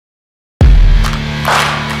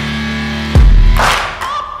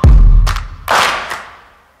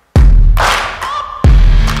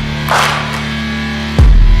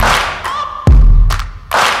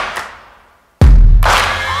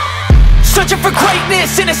for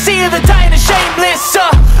greatness in a sea of the dying and shameless,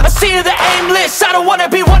 a sea of the aimless. I don't wanna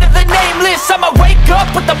be one of the nameless. I'ma wake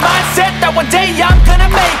up with the mindset that one day I'm gonna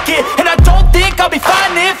make it, and I don't think I'll be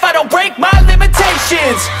fine if I don't break my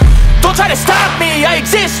limitations. Don't try to stop me, I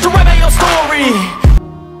exist to write my own story.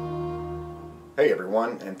 Hey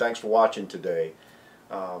everyone, and thanks for watching today.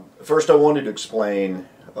 First I wanted to explain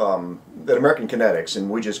that American Kinetics, and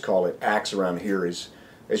we just call it AXE around here, is,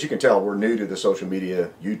 as you can tell, we're new to the social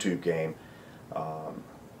media YouTube game.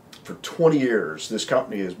 For 20 years this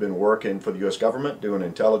company has been working for the U.S. government, doing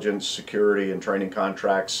intelligence, security, and training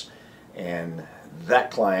contracts, and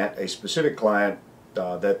that client, a specific client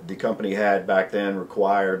that the company had back then,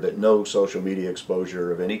 required that no social media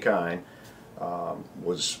exposure of any kind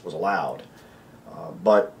was allowed.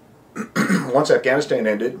 But once Afghanistan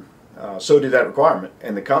ended, so did that requirement,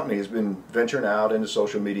 and the company has been venturing out into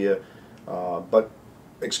social media, but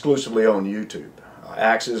exclusively on YouTube.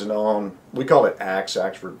 AXE isn't on, we call it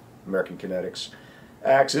AXE for American Kinetics.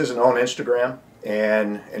 AXE isn't on Instagram,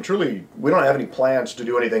 and truly we don't have any plans to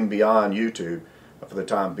do anything beyond YouTube for the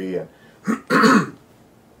time being. A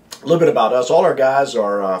little bit about us. All our guys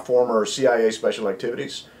are former CIA Special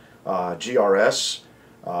Activities, GRS,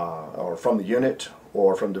 or from the unit,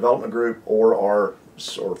 or from development group, or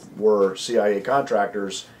were CIA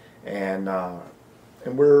contractors, and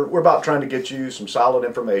we're about trying to get you some solid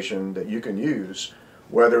information that you can use,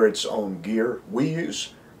 whether it's on gear we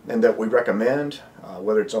use and that we recommend,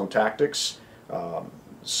 whether it's on tactics,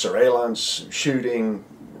 surveillance, shooting,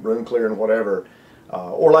 room clearing, whatever,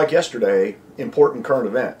 or like yesterday, important current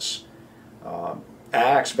events.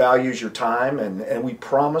 AXE values your time, and we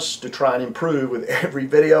promise to try and improve with every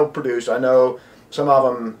video produced. I know some of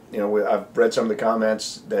them, you know, I've read some of the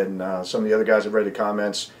comments, and some of the other guys have read the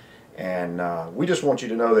comments, and we just want you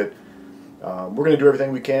to know that we're going to do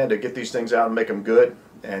everything we can to get these things out and make them good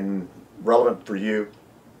and relevant for you.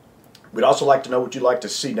 We'd also like to know what you'd like to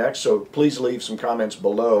see next, so please leave some comments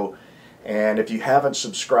below. And if you haven't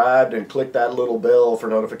subscribed and clicked that little bell for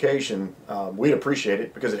notification, we'd appreciate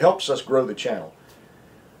it because it helps us grow the channel.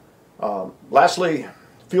 Lastly,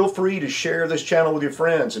 feel free to share this channel with your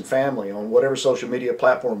friends and family on whatever social media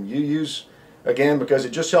platform you use, again, because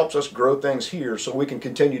it just helps us grow things here so we can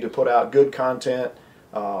continue to put out good content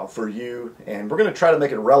for you, and we're going to try to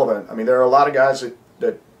make it relevant. I mean, there are a lot of guys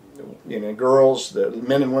that you know, girls, the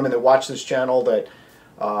men and women that watch this channel that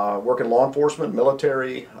work in law enforcement,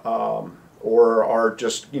 military, or are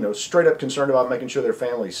just, you know, straight up concerned about making sure their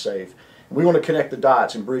family's safe. And we want to connect the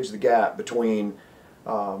dots and bridge the gap between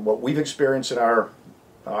what we've experienced in our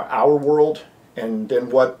world, and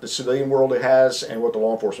then what the civilian world has and what the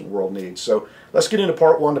law enforcement world needs. So let's get into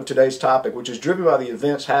part one of today's topic, which is driven by the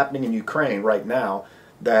events happening in Ukraine right now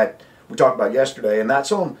that we talked about yesterday, and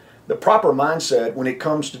that's on the proper mindset when it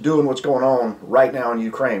comes to doing what's going on right now in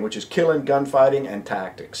Ukraine, which is killing, gunfighting, and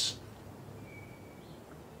tactics.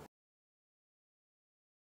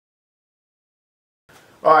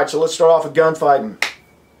 Alright, so let's start off with gunfighting.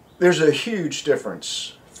 There's a huge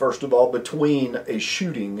difference, first of all, between a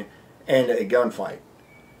shooting and a gunfight.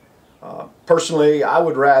 Personally, I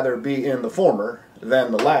would rather be in the former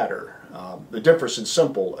than the latter. The difference is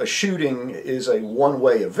simple. A shooting is a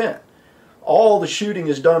one-way event. All the shooting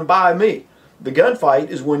is done by me. The gunfight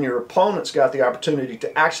is when your opponent's got the opportunity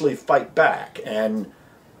to actually fight back, and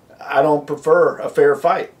I don't prefer a fair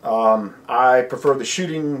fight. I prefer the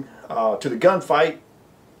shooting to the gunfight,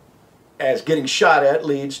 as getting shot at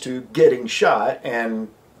leads to getting shot, and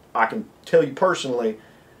I can tell you personally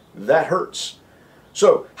that hurts.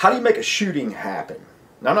 So how do you make a shooting happen?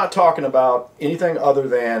 Now, I'm not talking about anything other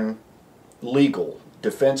than legal,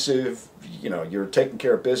 defensive, you know, you're taking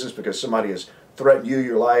care of business because somebody has threatened you,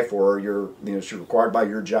 your life, or you're required by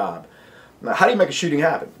your job. Now, how do you make a shooting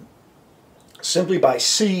happen? Simply by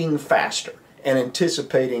seeing faster and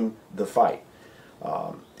anticipating the fight.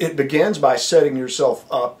 It begins by setting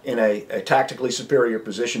yourself up in a tactically superior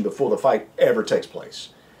position before the fight ever takes place.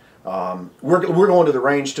 We're going to the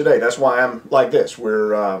range today. That's why I'm like this.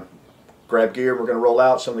 We're grab gear. We're going to roll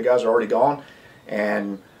out. Some of the guys are already gone,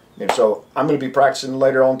 and so I'm going to be practicing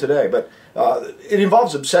later on today. But it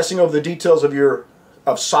involves obsessing over the details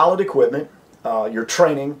of solid equipment, your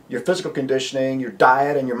training, your physical conditioning, your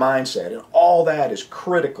diet, and your mindset, and all that is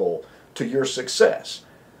critical to your success.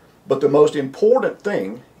 But the most important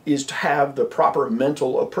thing is to have the proper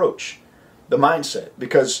mental approach, the mindset,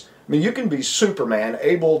 because I mean, you can be Superman,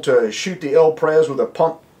 able to shoot the L-Prez with a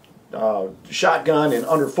pump shotgun in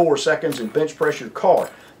under 4 seconds and bench press your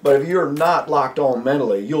car. But if you're not locked on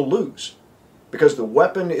mentally, you'll lose, because the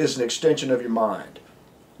weapon is an extension of your mind.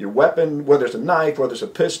 Your weapon, whether it's a knife, whether it's a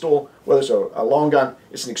pistol, whether it's a long gun,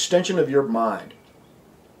 it's an extension of your mind.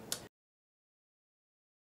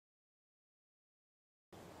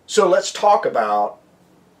 So let's talk about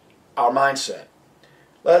our mindset.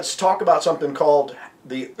 Let's talk about something called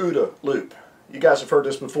the OODA Loop. You guys have heard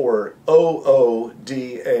this before.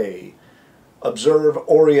 OODA. Observe,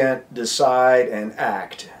 Orient, Decide, and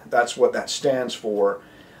Act. That's what that stands for.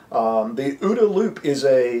 The OODA Loop is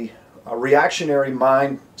a reactionary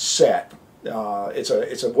mindset.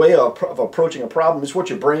 It's a way of approaching a problem. It's what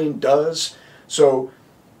your brain does. So,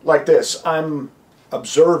 like this, I'm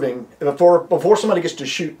observing. Before somebody gets to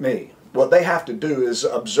shoot me, what they have to do is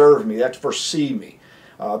observe me. They have to first see me.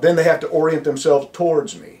 Then they have to orient themselves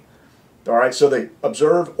towards me. All right, so they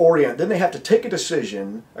observe, orient. Then they have to take a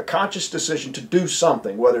decision, a conscious decision to do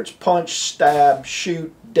something, whether it's punch, stab,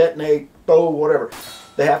 shoot, detonate, throw, whatever.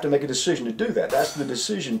 They have to make a decision to do that. That's the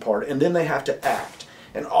decision part. And then they have to act.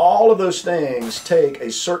 And all of those things take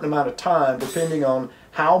a certain amount of time depending on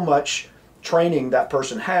how much training that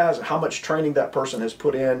person has, how much training that person has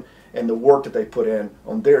put in, and the work that they put in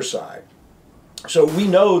on their side. So we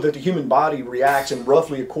know that the human body reacts in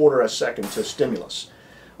roughly a quarter of a second to stimulus.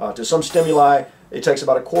 To some stimuli, it takes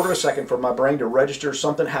about a quarter of a second for my brain to register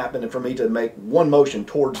something happened and for me to make one motion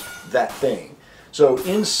towards that thing. So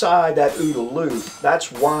inside that OODA loop,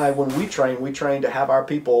 that's why when we train to have our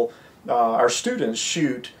people, our students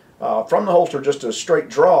shoot from the holster just a straight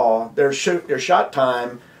draw. Their shot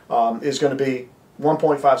time is going to be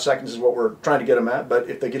 1.5 seconds is what we're trying to get them at. But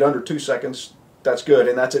if they get under 2 seconds, that's good,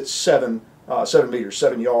 and that's at 7 meters,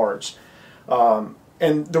 7 yards.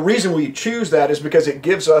 And the reason we choose that is because it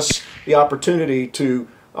gives us the opportunity to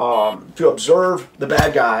observe the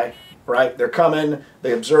bad guy, right? They're coming,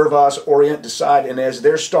 they observe us, orient, decide, and as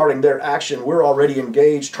they're starting their action, we're already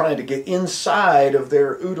engaged trying to get inside of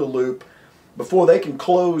their OODA loop before they can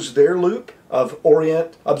close their loop of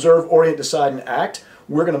observe, orient, decide, and act.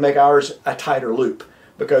 We're going to make ours a tighter loop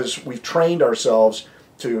because we've trained ourselves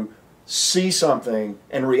to see something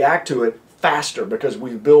and react to it faster because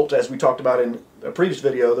we've built, as we talked about in a previous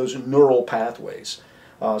video, those neural pathways.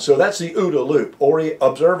 So that's the OODA loop.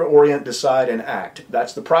 Observe, orient, decide, and act.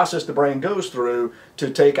 That's the process the brain goes through to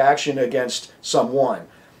take action against someone.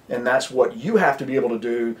 And that's what you have to be able to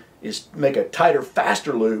do is make a tighter,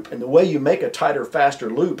 faster loop. And the way you make a tighter, faster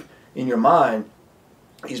loop in your mind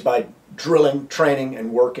is by drilling, training,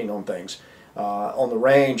 and working on things. On the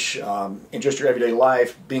range, in just your everyday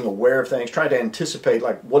life, being aware of things, trying to anticipate,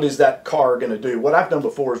 like, what is that car going to do? What I've done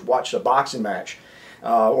before is watch a boxing match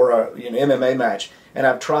or an MMA match, and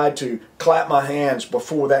I've tried to clap my hands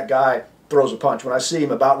before that guy throws a punch. When I see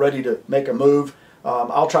him about ready to make a move,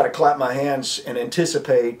 I'll try to clap my hands and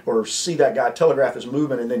anticipate or see that guy telegraph his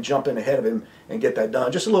movement and then jump in ahead of him and get that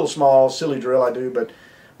done. Just a little small, silly drill I do, but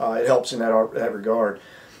it helps in that regard.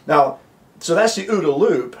 Now, so that's the OODA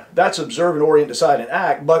loop. That's observe and orient, decide, and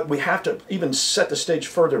act. But we have to even set the stage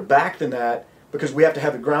further back than that because we have to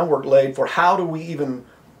have the groundwork laid for how do we even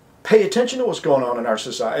pay attention to what's going on in our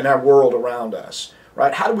society, in our world around us,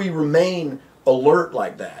 right? How do we remain alert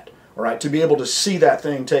like that, all right, to be able to see that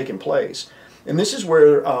thing taking place? And this is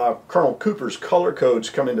where Colonel Cooper's color codes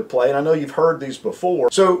come into play, and I know you've heard these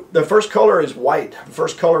before. So the first color is white. The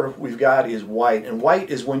first color we've got is white, and white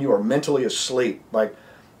is when you are mentally asleep. Like,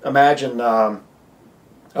 imagine a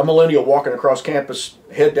millennial walking across campus,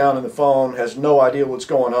 head down in the phone, has no idea what's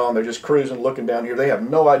going on. They're just cruising, looking down here. They have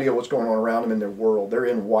no idea what's going on around them in their world. They're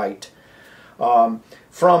in white. From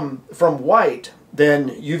white,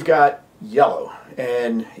 then you've got yellow,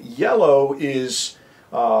 and yellow is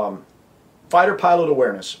fighter pilot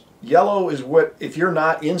awareness. Yellow is what, if you're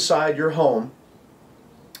not inside your home,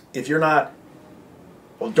 if you're not,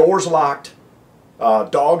 well, doors locked,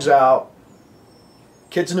 dogs out,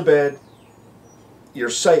 kids in the bed, you're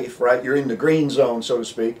safe, right? You're in the green zone, so to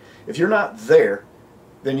speak. If you're not there,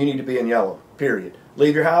 then you need to be in yellow, period.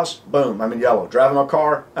 Leave your house, boom, I'm in yellow. Driving my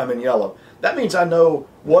car, I'm in yellow. That means I know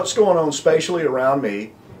what's going on spatially around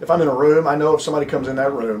me. If I'm in a room, I know if somebody comes in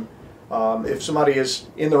that room. If somebody is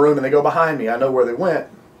in the room and they go behind me, I know where they went.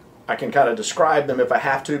 I can kind of describe them if I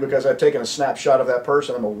have to because I've taken a snapshot of that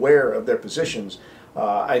person. I'm aware of their positions.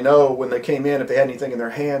 I know when they came in if they had anything in their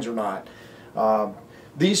hands or not.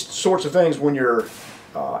 These sorts of things, when you're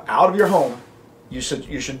out of your home, you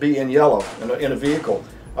should be in yellow in a vehicle.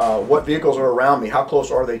 What vehicles are around me? How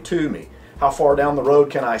close are they to me? How far down the road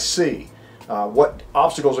can I see? What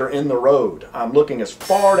obstacles are in the road? I'm looking as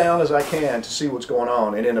far down as I can to see what's going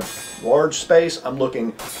on. And in a large space, I'm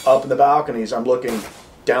looking up in the balconies. I'm looking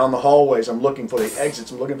down the hallways. I'm looking for the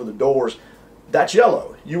exits. I'm looking for the doors. That's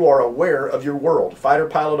yellow. You are aware of your world. Fighter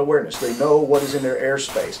pilot awareness. They know what is in their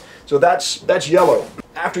airspace. So that's yellow.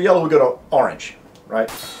 After yellow, we go to orange, right?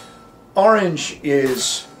 Orange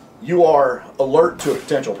is you are alert to a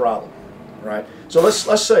potential problem, right? So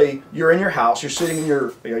let's say you're in your house, you're sitting in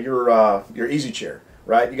your easy chair,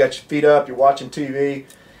 right? You got your feet up, you're watching TV,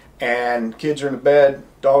 and kids are in the bed,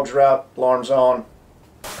 dogs are out, alarm's on,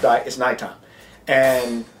 it's nighttime,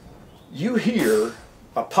 and you hear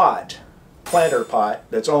a planter pot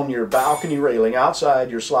that's on your balcony railing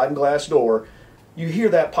outside your sliding glass door. You hear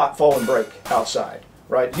that pot fall and break outside,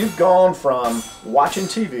 right? You've gone from watching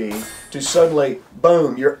TV to suddenly,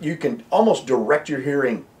 boom, you can almost direct your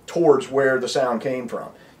hearing towards where the sound came from.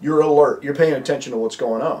 You're alert. You're paying attention to what's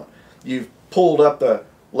going on. You've pulled up the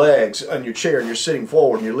legs on your chair and you're sitting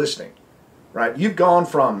forward and you're listening, right? You've gone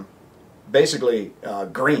from basically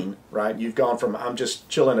green, right? You've gone from I'm just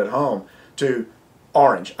chilling at home to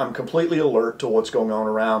orange. I'm completely alert to what's going on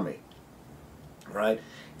around me, right?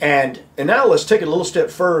 And now let's take it a little step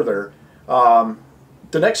further.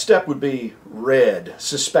 The next step would be red,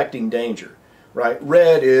 suspecting danger, right?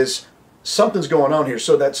 Red is something's going on here.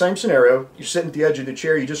 So that same scenario, you're sitting at the edge of the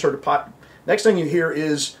chair, you just heard a pop. Next thing you hear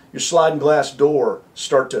is your sliding glass door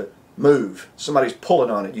start to move. Somebody's pulling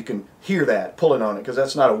on it. You can hear that, pulling on it, because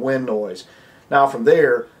that's not a wind noise. Now from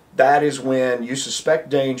there, that is when you suspect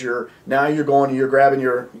danger. Now you're grabbing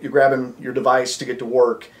your device to get to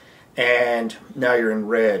work, and now you're in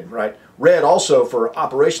red, right? Red also for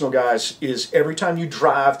operational guys is every time you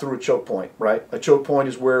drive through a choke point, right? A choke point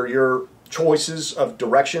is where your choices of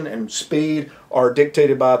direction and speed are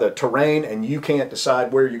dictated by the terrain, and you can't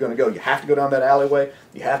decide where you're going to go. You have to go down that alleyway.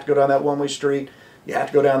 You have to go down that one-way street. You have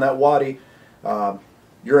to go down that wadi.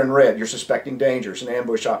 You're in red. You're suspecting danger. It's an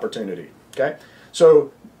ambush opportunity. Okay?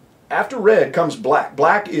 So after red comes black.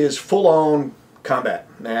 Black is full-on combat,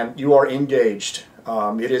 man. You are engaged.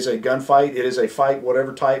 It is a gunfight. It is a fight,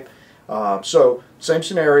 whatever type. So same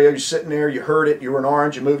scenario, you're sitting there, you heard it, you were in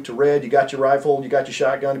orange, you moved to red, you got your rifle, you got your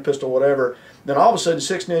shotgun, your pistol, whatever. Then all of a sudden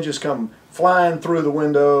 6 ninjas come flying through the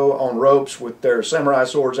window on ropes with their samurai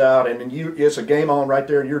swords out, and then it's a game on right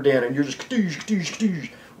there in your den, and you're just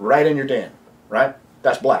right in your den, right?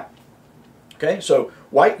 That's black. Okay, so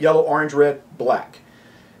white, yellow, orange, red, black.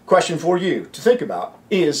 Question for you to think about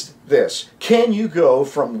is this: can you go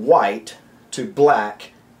from white to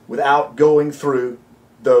black without going through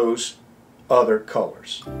those other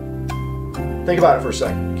colors? Think about it for a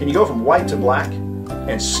second. Can you go from white to black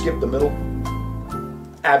and skip the middle?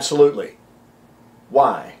 Absolutely.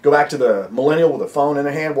 Why? Go back to the millennial with a phone in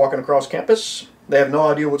their hand walking across campus. They have no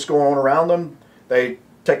idea what's going on around them. They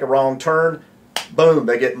take a wrong turn. Boom,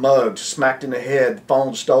 they get mugged, smacked in the head,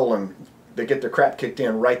 phone stolen. They get their crap kicked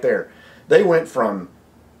in right there. They went from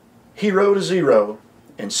hero to zero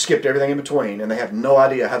and skipped everything in between, and they have no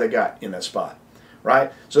idea how they got in that spot.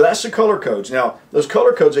 Right? So that's the color codes. Now, those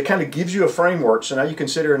color codes, it kind of gives you a framework. So now you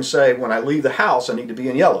consider and say, when I leave the house, I need to be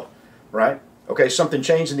in yellow. Right? Okay, something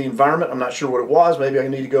changed in the environment. I'm not sure what it was. Maybe I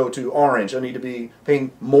need to go to orange. I need to be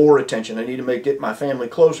paying more attention. I need to get my family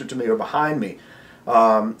closer to me or behind me.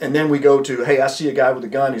 And then we go to, hey, I see a guy with a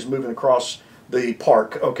gun. He's moving across the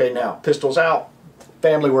park. Okay, now, pistols out.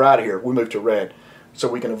 Family, we're out of here. We move to red so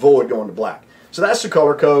we can avoid going to black. So that's the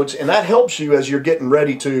color codes, and that helps you as you're getting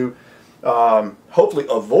ready to hopefully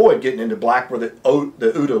avoid getting into black, where the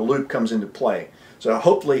OODA Loop comes into play. So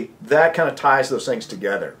hopefully that kind of ties those things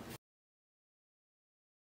together.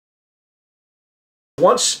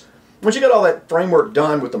 Once you get all that framework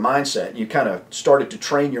done with the mindset, and you kind of started to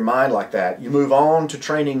train your mind like that, you move on to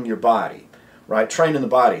training your body, right? Training the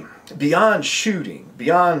body. Beyond shooting,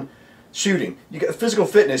 physical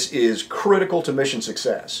fitness is critical to mission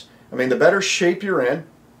success. I mean, the better shape you're in,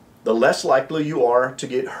 the less likely you are to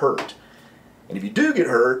get hurt. And if you do get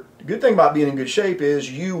hurt, the good thing about being in good shape is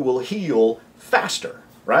you will heal faster,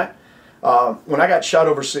 right? When I got shot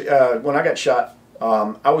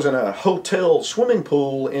I was in a hotel swimming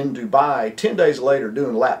pool in Dubai 10 days later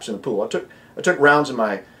doing laps in the pool. I took rounds in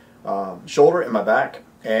my shoulder and my back,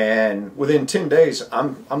 and within 10 days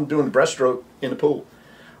I'm doing breaststroke in the pool.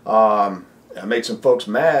 I made some folks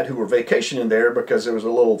mad who were vacationing there because there was a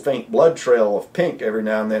little faint blood trail of pink every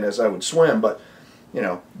now and then as I would swim, but you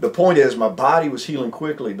know, the point is my body was healing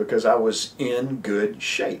quickly because I was in good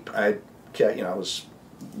shape. I was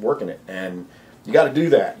working it, and you got to do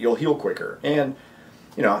that. You'll heal quicker. And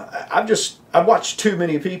you know, I've watched too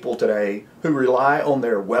many people today who rely on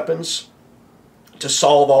their weapons to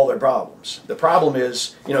solve all their problems. The problem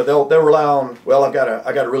is, you know, they'll rely on, well, I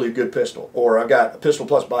got a really good pistol, or I've got a pistol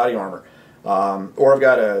plus body armor, or I've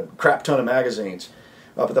got a crap ton of magazines.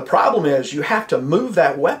 But the problem is you have to move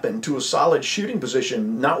that weapon to a solid shooting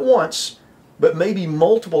position, not once, but maybe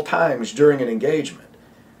multiple times during an engagement.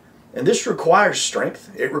 And this requires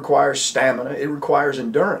strength, it requires stamina, it requires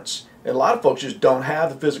endurance. And a lot of folks just don't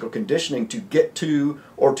have the physical conditioning to get to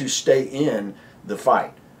or to stay in the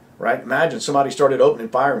fight, right? Imagine somebody started opening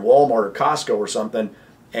fire in Walmart or Costco or something,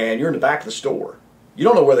 and you're in the back of the store. You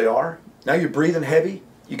don't know where they are. Now you're breathing heavy,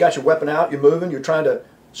 you got your weapon out, you're moving, you're trying to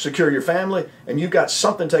secure your family, and you've got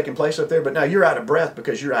something taking place up there, but now you're out of breath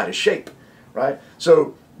because you're out of shape, right?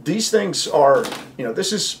 So these things are, you know,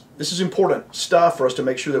 this is important stuff for us to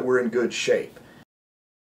make sure that we're in good shape.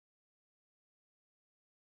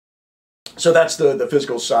 So that's the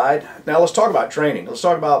physical side. Now let's talk about training. Let's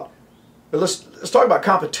talk about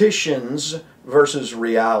competitions versus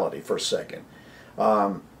reality for a second.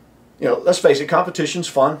 You know, let's face it, competition's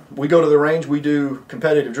fun. We go to the range, we do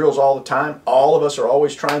competitive drills all the time. All of us are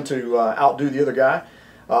always trying to outdo the other guy.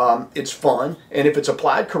 It's fun, and if it's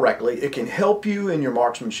applied correctly, it can help you in your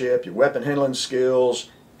marksmanship, your weapon handling skills,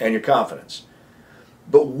 and your confidence.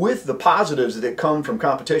 But with the positives that come from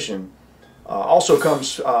competition, also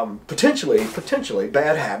comes potentially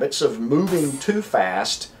bad habits of moving too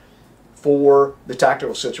fast for the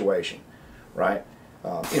tactical situation, right?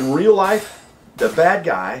 In real life, the bad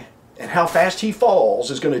guy and how fast he falls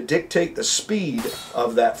is going to dictate the speed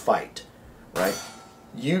of that fight, right?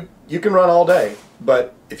 You can run all day,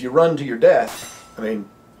 but if you run to your death, I mean,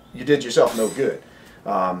 you did yourself no good.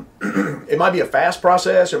 It might be a fast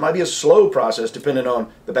process, or it might be a slow process depending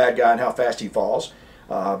on the bad guy and how fast he falls,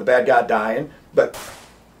 the bad guy dying, but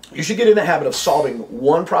you should get in the habit of solving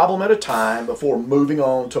one problem at a time before moving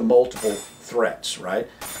on to multiple threats, right?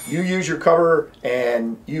 You use your cover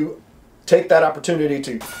and you take that opportunity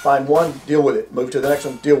to find one, deal with it, move to the next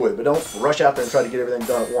one, deal with it, but don't rush out there and try to get everything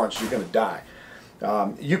done at once. You're going to die.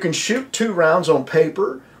 You can shoot 2 rounds on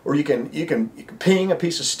paper, or you can ping a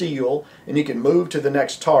piece of steel and you can move to the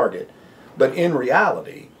next target. But in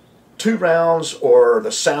reality, 2 rounds or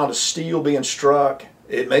the sound of steel being struck,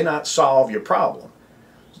 it may not solve your problem.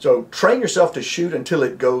 So train yourself to shoot until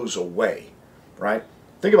it goes away, right?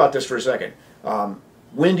 Think about this for a second.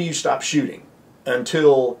 When do you stop shooting?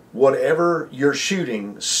 Until whatever you're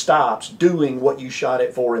shooting stops doing what you shot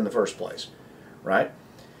it for in the first place, right?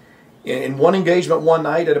 In one engagement one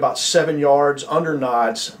night at about 7 yards under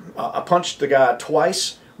nods, I punched the guy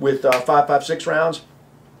twice with 5.56 rounds,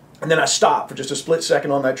 and then I stopped for just a split second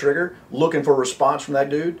on that trigger, looking for a response from that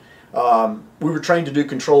dude. We were trained to do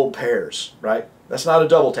controlled pairs, right? That's not a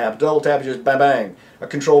double tap. Double tap is just bang, bang. A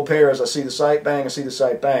controlled pair is I see the sight, bang, I see the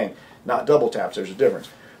sight, bang. Not double taps, there's a difference.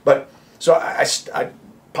 But so I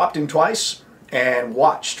popped him twice and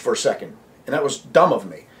watched for a second, and that was dumb of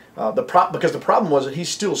me. Because the problem was that he's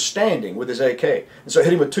still standing with his AK. And so I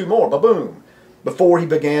hit him with 2 more, ba-boom, before he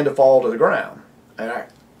began to fall to the ground. And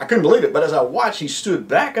I couldn't believe it, but as I watched, he stood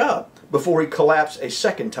back up before he collapsed a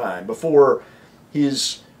second time, before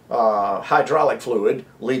his hydraulic fluid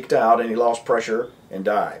leaked out and he lost pressure and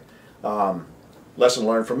died. Lesson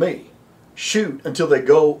learned from me. Shoot until they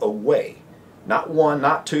go away. Not 1,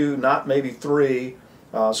 not 2, not maybe 3.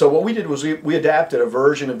 So what we did was we adapted a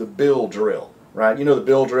version of the bill drill. Right? You know the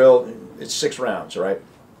bill drill, it's 6 rounds, right?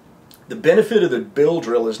 The benefit of the bill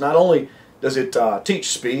drill is not only does it teach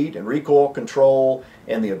speed and recoil control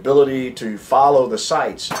and the ability to follow the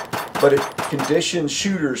sights, but it conditions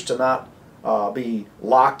shooters to not be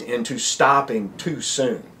locked into stopping too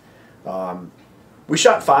soon. We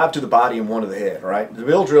shot 5 to the body and 1 to the head, right? The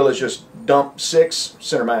bill drill is just dump 6,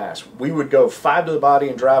 center mass. We would go 5 to the body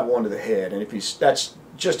and drive 1 to the head, and that's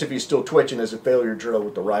just if he's still twitching as a failure drill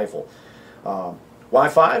with the rifle. Why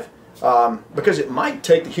 5? Because it might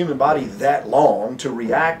take the human body that long to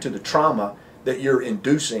react to the trauma that you're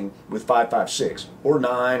inducing with 5.56 or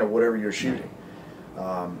 9 or whatever you're shooting.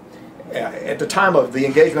 At the time of the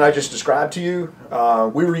engagement I just described to you,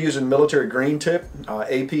 we were using military green tip,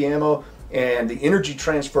 AP ammo, and the energy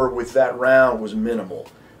transfer with that round was minimal.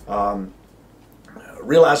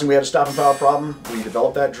 Realizing we had a stop and power problem, we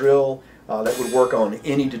developed that drill that would work on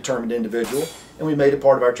any determined individual, and we made it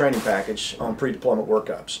part of our training package on pre-deployment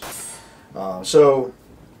workups. So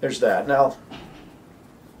there's that. Now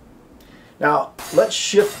let's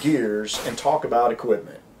shift gears and talk about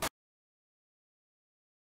equipment.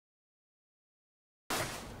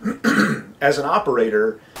 As an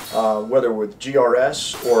operator, whether with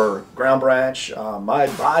GRS or ground branch, my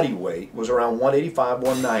body weight was around 185,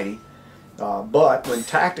 190, but when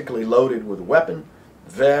tactically loaded with a weapon,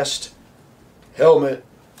 vest, helmet,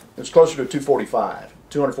 it was closer to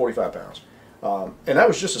 245 pounds. And that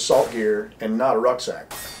was just assault gear and not a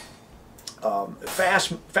rucksack.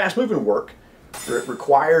 Fast moving work It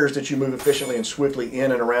requires that you move efficiently and swiftly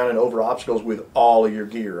in and around and over obstacles with all of your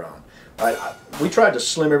gear on. We tried to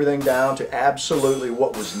slim everything down to absolutely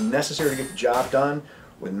what was necessary to get the job done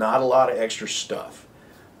with not a lot of extra stuff.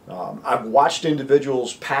 I've watched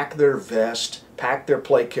individuals pack their vest, pack their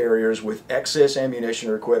plate carriers with excess ammunition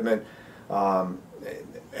or equipment.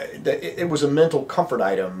 It was a mental comfort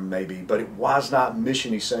item maybe, but it was not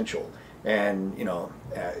mission essential. And you know,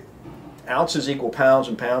 ounces equal pounds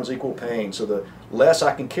and pounds equal pain. So the less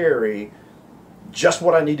I can carry, just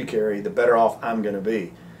what I need to carry, the better off I'm going to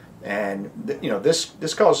be. And you know,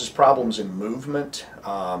 this causes problems in movement,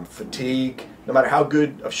 fatigue. No matter how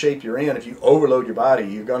good of shape you're in, if you overload your body,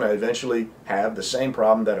 you're going to eventually have the same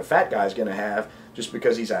problem that a fat guy is going to have just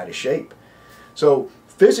because he's out of shape. So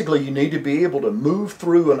physically, you need to be able to move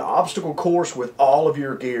through an obstacle course with all of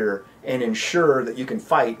your gear and ensure that you can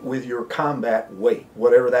fight with your combat weight,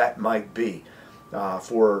 whatever that might be.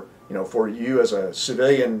 For you as a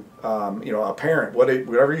civilian, a parent,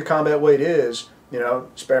 whatever your combat weight is,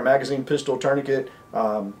 spare magazine, pistol, tourniquet,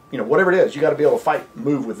 whatever it is, you got to be able to fight,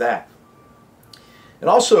 move with that. And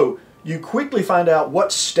also, you quickly find out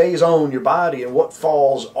what stays on your body and what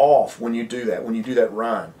falls off when you do that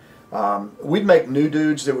run. We'd make new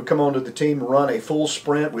dudes that would come onto the team run a full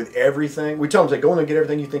sprint with everything. We tell them, say, go in and get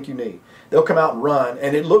everything you think you need. They'll come out and run,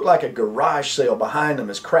 and it looked like a garage sale behind them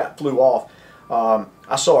as crap flew off.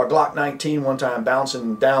 I saw a Glock 19 one time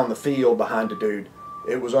bouncing down the field behind a dude.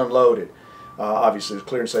 It was unloaded. Obviously, it was a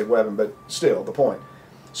clear and safe weapon, but still, the point.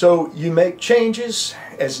 So you make changes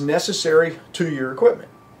as necessary to your equipment.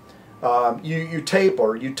 You tape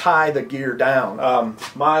or you tie the gear down.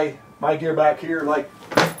 My gear back here, like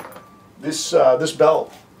this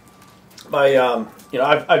belt.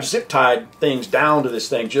 I've zip tied things down to this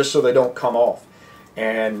thing just so they don't come off.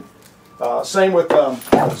 And same with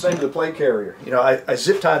the plate carrier. I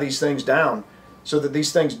zip tie these things down so that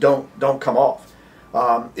these things don't come off.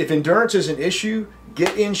 If endurance is an issue,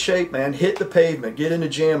 get in shape, man. Hit the pavement, get in the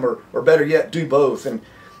gym, or better yet, do both. And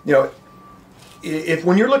if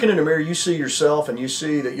when you're looking in the mirror, you see yourself and you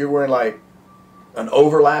see that you're wearing like an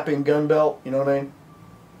overlapping gun belt, you know what I mean?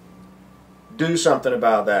 Do something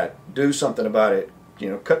about that. Do something about it.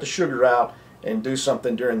 Cut the sugar out and do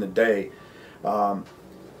something during the day.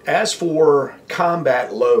 As for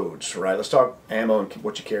combat loads, right? Let's talk ammo and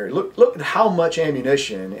what you carry. Look at how much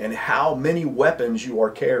ammunition and how many weapons you are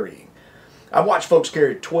carrying. I've watched folks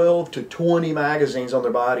carry 12 to 20 magazines on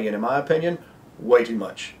their body, and in my opinion, way too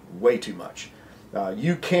much. Way too much.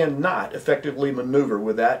 You cannot effectively maneuver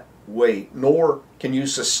with that weight, nor can you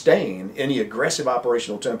sustain any aggressive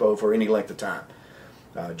operational tempo for any length of time.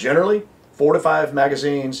 Generally, 4 to 5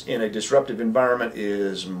 magazines in a disruptive environment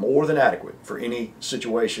is more than adequate for any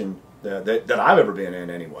situation that I've ever been in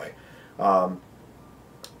anyway.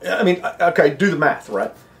 Okay, do the math,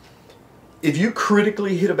 right? If you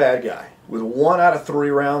critically hit a bad guy with 1 out of 3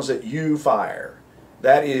 rounds that you fire,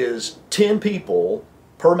 that is 10 people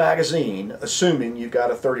per magazine, assuming you've got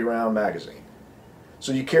a 30-round magazine.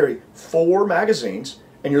 So you carry 4 magazines,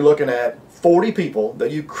 and you're looking at 40 people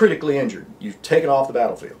that you critically injured. You've taken off the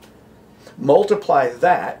battlefield. Multiply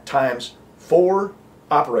that times 4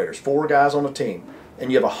 operators, 4 guys on a team,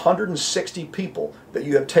 and you have 160 people that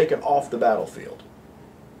you have taken off the battlefield.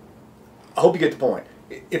 I hope you get the point.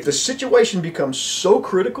 If the situation becomes so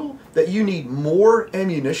critical that you need more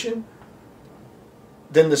ammunition,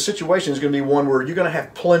 then the situation is going to be one where you're going to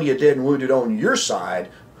have plenty of dead and wounded on your side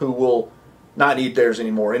who will not need theirs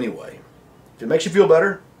anymore anyway. If it makes you feel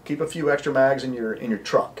better, keep a few extra mags in your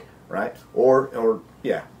truck, right? Or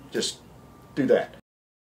yeah, just do that.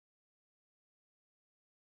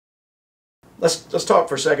 Let's talk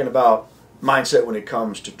for a second about mindset when it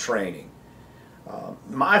comes to training.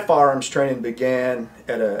 My firearms training began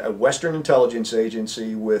at a Western intelligence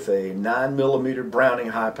agency with a 9mm Browning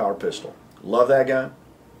high-power pistol. Love that gun,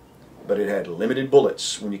 but it had limited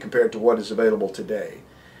bullets when you compare it to what is available today.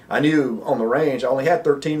 I knew on the range I only had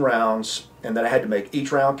 13 rounds and that I had to make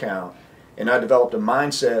each round count, and I developed a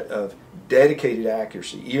mindset of dedicated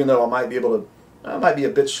accuracy. Even though I might be a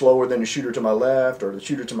bit slower than the shooter to my left or the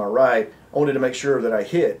shooter to my right, I wanted to make sure that I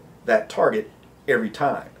hit that target every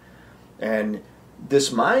time. And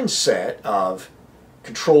this mindset of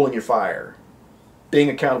controlling your fire, being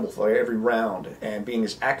accountable for every round, and being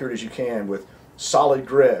as accurate as you can with solid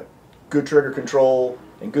grip, good trigger control,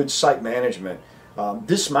 and good sight management,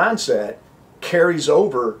 this mindset carries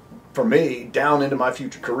over for me down into my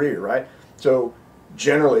future career, right? So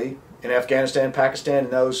generally in Afghanistan, Pakistan,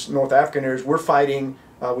 and those North African areas, we're fighting,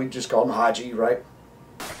 we just call them Haji, right?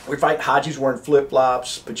 We fight Hajis wearing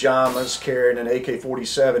flip-flops, pajamas, carrying an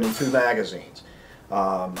AK-47 and 2 magazines.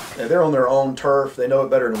 They're on their own turf. They know it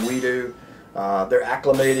better than we do. They're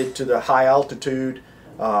acclimated to the high altitude.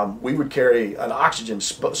 We would carry an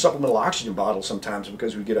supplemental oxygen bottle sometimes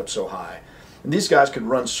because we get up so high. And these guys could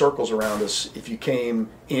run circles around us if you came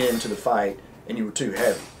into the fight and you were too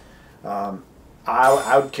heavy. I'd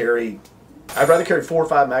rather carry 4 or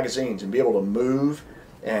 5 magazines and be able to move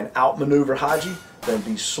and outmaneuver Haji than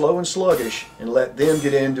be slow and sluggish and let them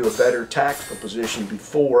get into a better tactical position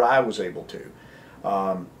before I was able to.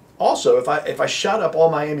 Also, if I shot up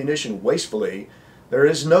all my ammunition wastefully, there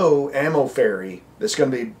is no ammo fairy that's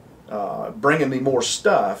going to be bringing me more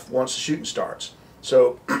stuff once the shooting starts.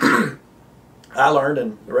 So I learned,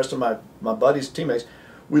 and the rest of my buddies, teammates,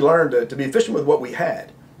 we learned to be efficient with what we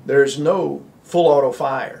had. There's no full auto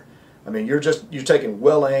fire. I mean, you're taking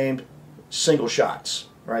well-aimed single shots,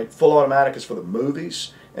 right? Full automatic is for the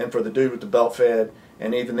movies and for the dude with the belt fed,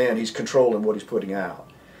 and even then he's controlling what he's putting out.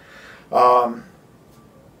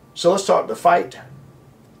 So let's talk the fight,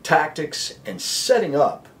 tactics, and setting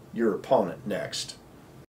up your opponent next.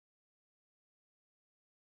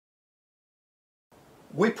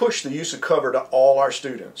 We push the use of cover to all our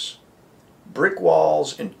students. Brick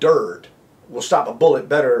walls and dirt will stop a bullet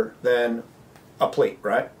better than a plate,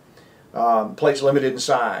 right? Plate's limited in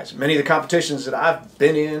size. Many of the competitions that I've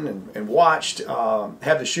been in and watched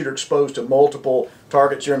have the shooter exposed to multiple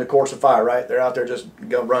targets during the course of fire, right? They're out there just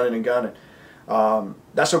running and gunning.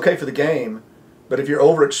 That's okay for the game, but if you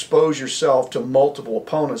overexpose yourself to multiple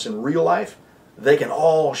opponents in real life, they can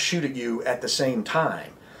all shoot at you at the same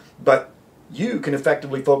time. But you can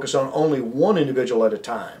effectively focus on only one individual at a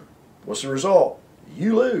time. What's the result?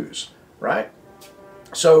 You lose, right?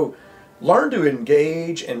 So learn to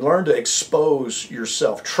engage and learn to expose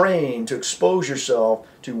yourself. Train to expose yourself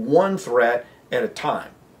to one threat at a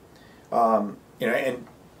time. And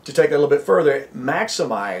to take that a little bit further,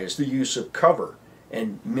 maximize the use of cover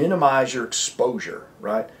and minimize your exposure,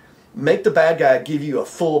 right? Make the bad guy give you a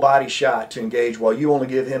full body shot to engage while you only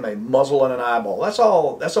give him a muzzle and an eyeball. That's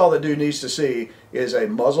all the dude needs to see is a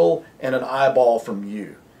muzzle and an eyeball from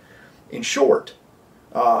you. In short,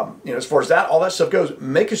 as far as all that stuff goes,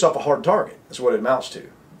 make yourself a hard target. That's what it amounts to.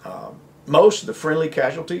 Most of the friendly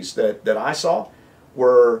casualties that I saw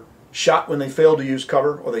were shot when they failed to use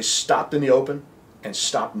cover or they stopped in the open and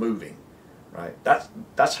stopped moving. Right?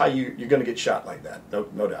 That's how you're going to get shot like that.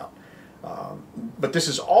 No doubt. But this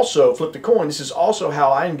is also, flip the coin, this is also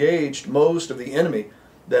how I engaged most of the enemy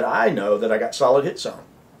that I know that I got solid hits on.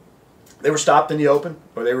 They were stopped in the open,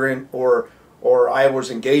 or they were in, or I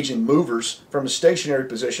was engaging movers from a stationary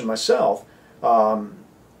position myself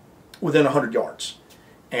within 100 yards.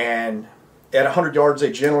 And at 100 yards,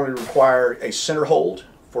 they generally require a center hold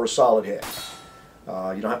for a solid hit.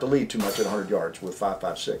 You don't have to lead too much at 100 yards with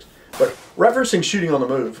 5.56. But referencing shooting on the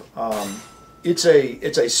move, it's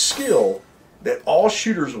a skill that all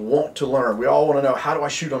shooters want to learn. We all want to know, how do I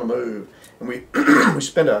shoot on the move? And we we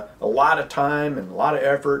spend a lot of time and a lot of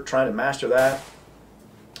effort trying to master that.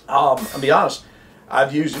 I'll be honest,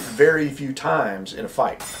 I've used it very few times in a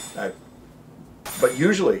fight. But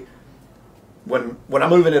usually, when I'm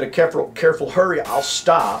moving at a careful hurry, I'll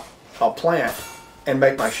stop, I'll plant, and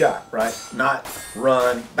make my shot, right? Not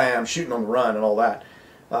run, bam, shooting on the run and all that.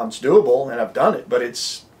 It's doable, and I've done it, but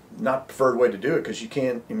it's not the preferred way to do it because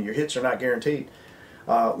your hits are not guaranteed.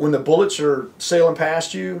 When the bullets are sailing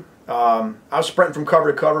past you, I was sprinting from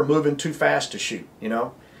cover to cover, moving too fast to shoot,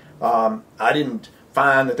 I didn't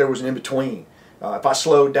find that there was an in-between. If I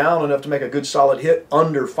slowed down enough to make a good solid hit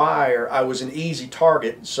under fire, I was an easy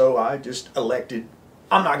target, so I just elected,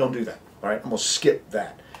 I'm not going to do that. All right, I'm going to skip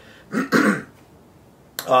that.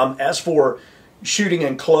 As for shooting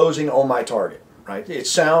and closing on my target, right? It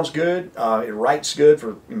sounds good. It writes good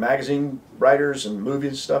for magazine writers and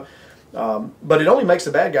movies and stuff. But it only makes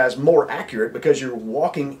the bad guys more accurate because you're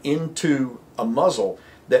walking into a muzzle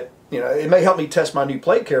that, it may help me test my new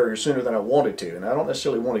plate carrier sooner than I wanted to, and I don't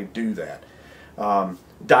necessarily want to do that.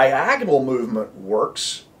 Diagonal movement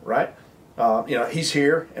works, right? He's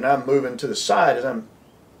here and I'm moving to the side as I'm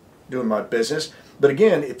doing my business. But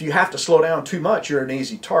again, if you have to slow down too much, you're an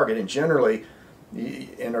easy target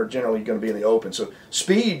and are generally going to be in the open. So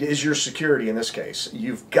speed is your security in this case.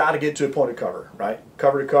 You've got to get to a point of cover, right?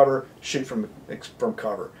 Cover to cover, shoot from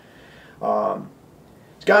cover.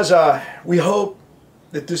 Guys, we hope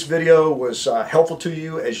that this video was helpful to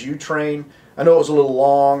you as you train. I know it was a little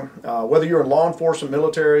long. Whether you're in law enforcement,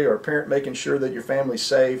 military, or a parent making sure that your family's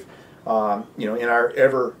safe, in our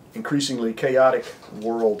ever increasingly chaotic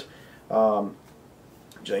world,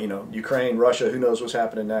 Ukraine, Russia, who knows what's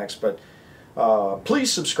happening next. But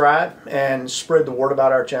Please subscribe and spread the word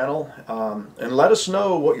about our channel, and let us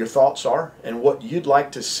know what your thoughts are and what you'd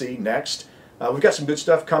like to see next. We've got some good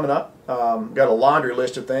stuff coming up. Got a laundry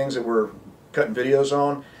list of things that we're cutting videos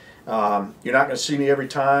on. You're not going to see me every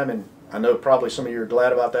time, and I know probably some of you are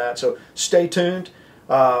glad about that, so stay tuned.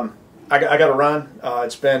 I got to run.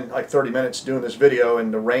 It's been like 30 minutes doing this video,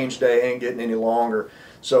 and the range day ain't getting any longer.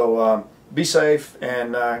 So be safe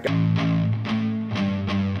and